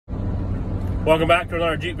Welcome back to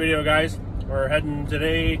another Jeep video, guys. We're heading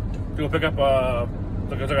today to go pick up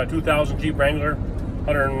looks like a 2000 Jeep Wrangler,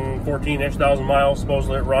 114-ish thousand miles.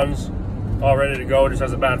 Supposedly it runs, all ready to go. Just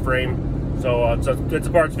has a bad frame, so it's a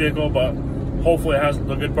parts vehicle, but hopefully it has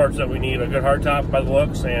the good parts that we need: a good hardtop by the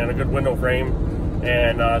looks and a good window frame.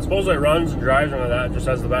 And supposedly it runs and drives and all that. Just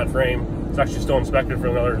has the bad frame. It's actually still inspected for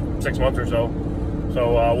another 6 months or so.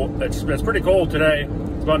 So it's pretty cold today.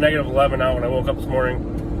 It's about -11 out when I woke up this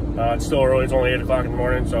morning. It's still early, it's only 8 o'clock in the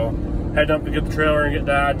morning, so heading up to get the trailer and get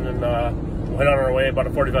Dad, and then we'll head on our way, about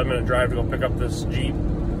a 45-minute drive to go pick up this Jeep,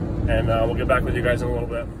 and we'll get back with you guys in a little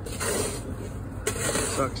bit.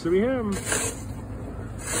 Sucks to be him.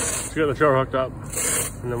 Let's get the trailer hooked up,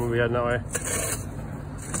 and then we'll be heading that way.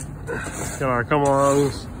 Got our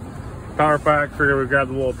come-alongs, power pack, figured we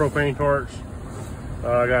grabbed the little propane torch.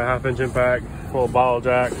 I got a 1/2-inch impact, little bottle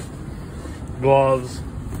jack, gloves,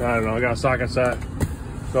 I don't know, I got a socket set.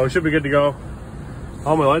 So we should be good to go.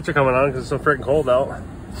 All my lights are coming on because it's so freaking cold out.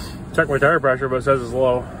 Check my tire pressure, but it says it's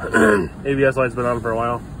low. ABS light's been on for a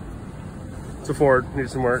while. It's a Ford,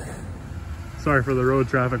 needs some work. Sorry for the road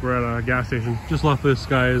traffic, we're at a gas station. Just left this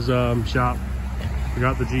guy's shop. We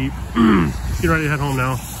got the Jeep. Getting ready to head home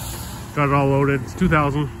now. Got it all loaded. It's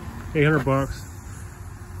 2,000, 800 bucks.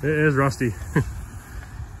 It is rusty.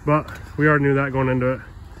 But we already knew that going into it.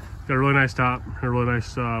 Got a really nice top and a really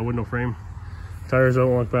nice window frame. Tires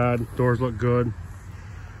don't look bad, doors look good.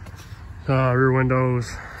 Rear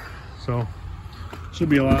windows, so should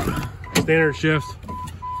be a lot. Standard shift,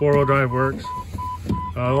 4-wheel drive works.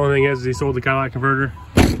 The only thing is he sold the Cadillac converter,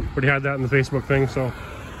 but he had that in the Facebook thing, so.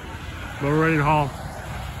 But we're ready to haul.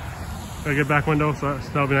 Got a good back window, so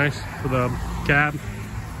that'll be nice for the cab.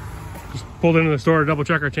 Just pulled into the store to double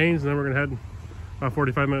check our chains, and then we're gonna head about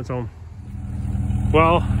 45 minutes home.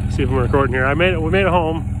 Well, let's see if I'm recording here. We made it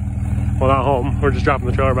home. Well, not home, we're just dropping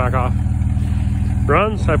the trailer back off.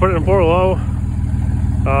 Runs, I put it in 4 low,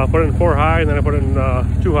 put it in 4 high, and then I put it in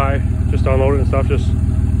 2 high, just to unload it and stuff, just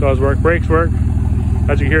does work. Brakes work.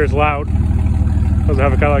 As you can hear, it's loud. Doesn't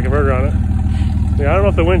have a Cadillac converter on it. Yeah, I don't know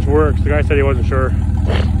if the winch works. The guy said he wasn't sure.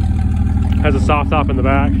 Has a soft top in the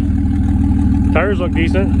back. Tires look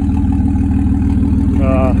decent.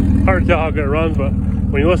 Hard to tell how good it runs, but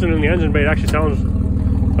when you listen to the engine bay, it actually sounds, I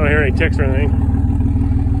don't hear any ticks or anything.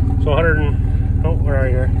 So where are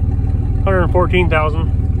you here?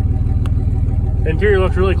 114,000. Interior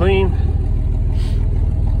looks really clean.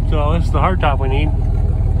 So this is the hardtop we need.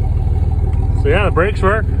 So yeah, the brakes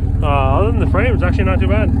work. Other than the frame, it's actually not too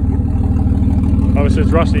bad. Obviously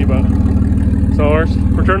it's rusty, but so we're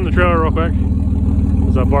returning the trailer real quick.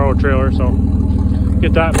 It's a borrowed trailer, so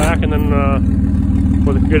get that back, and then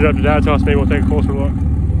we'll get it up to Dad's house. Maybe we'll take a closer look.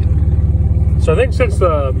 So I think since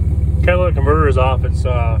the catalytic converter is off, it's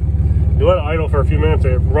you let it idle for a few minutes,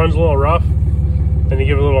 it runs a little rough, and you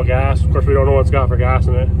give it a little gas. Of course, we don't know what it's got for gas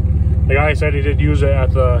in it. The guy said he did use it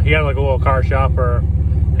at he had like a little car shop, or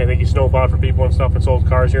I think he snowplowed for people and stuff and sold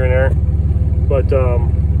cars here and there. But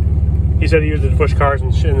he said he used it to push cars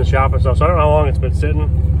in the shop and stuff, so I don't know how long it's been sitting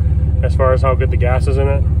as far as how good the gas is in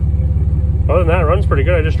it. Other than that, it runs pretty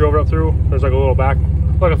good. I just drove it up through. There's like a little like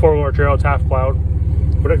a 4-wheeler trail, it's half plowed.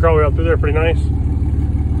 But it crawled right up through there pretty nice.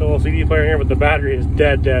 Got a little CD player here, but the battery is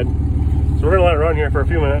dead. So we're gonna let it run here for a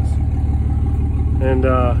few minutes. And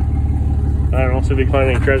I don't know, see if we can find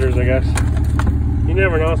any treasures, I guess. You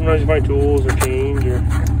never know, sometimes you find tools or change or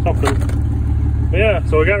something. But yeah,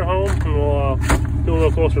 so we got it home, and we'll do a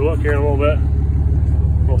little closer look here in a little bit.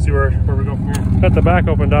 We'll see where we go from here. Got the back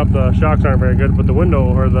opened up, the shocks aren't very good, but the window,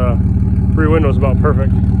 or the rear window, is about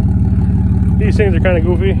perfect. These things are kind of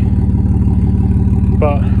goofy,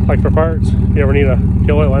 but like for parts, if you ever need a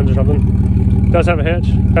kill light lens or something. It does have a hitch,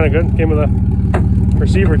 kind of good. Came with a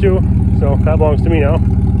receiver too, so that belongs to me now.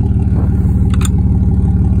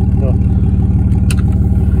 So,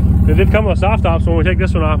 it did come with a soft top, so when we take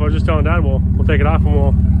this one off, I was just telling Dad we'll take it off and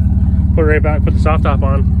we'll put it right back, put the soft top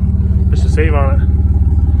on, just to save on it.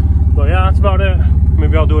 But yeah, that's about it.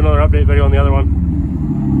 Maybe I'll do another update video on the other one.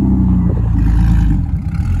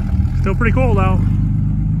 Still pretty cold out.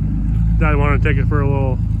 Dad wanted to take it for a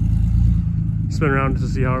little spin around just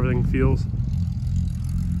to see how everything feels.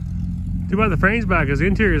 Too bad the frame's back, because the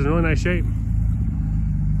interior is in really nice shape.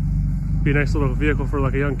 Be a nice little vehicle for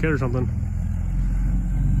like a young kid or something.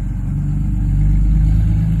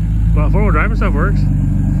 But 4-wheel driving stuff works.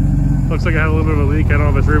 Looks like it had a little bit of a leak. I don't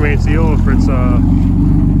know if it's rear main seal or if it's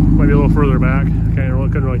might be a little further back.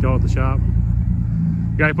 Couldn't really tell at the shop.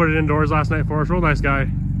 The guy put it indoors last night for us. Real nice guy.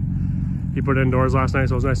 He put it indoors last night,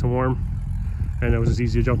 so it was nice and warm. And it was just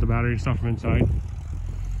easy to jump the battery and stuff from inside.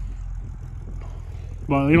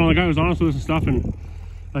 But you know, the guy was honest with us and stuff, and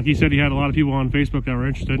like he said, he had a lot of people on Facebook that were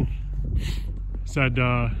interested. Said,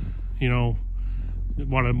 you know,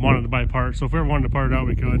 wanted to buy parts. So if we ever wanted to part it out,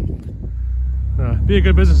 we could. Be a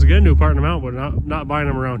good business to get into, parting them out, but not buying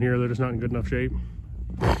them around here. They're just not in good enough shape.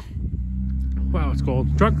 Wow, it's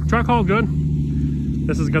cold. Truck hauled good.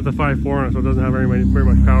 This has got the 5.4 on it, so it doesn't have very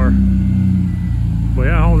much power. But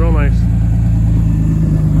yeah, hauled real nice.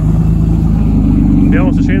 Yeah,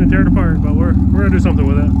 almost a shame to tear it apart, but we're gonna do something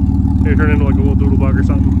with it. Maybe turn it into like a little doodle bug or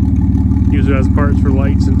something. Use it as parts for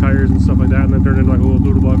lights and tires and stuff like that, and then turn it into like a little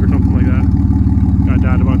doodle bug or something like that. Got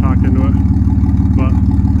Dad about talked into it. But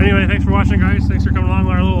anyway, thanks for watching, guys. Thanks for coming along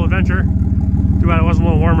with our little adventure. Too bad it wasn't a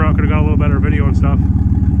little warmer out. Could have got a little better video and stuff.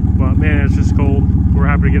 But man, it's just cold. We're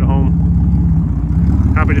happy to get it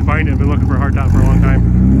home. Happy to find it. I've been looking for a hardtop for a long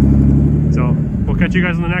time. So we'll catch you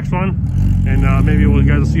guys in the next one, and maybe you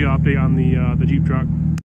guys will see an update on the Jeep truck.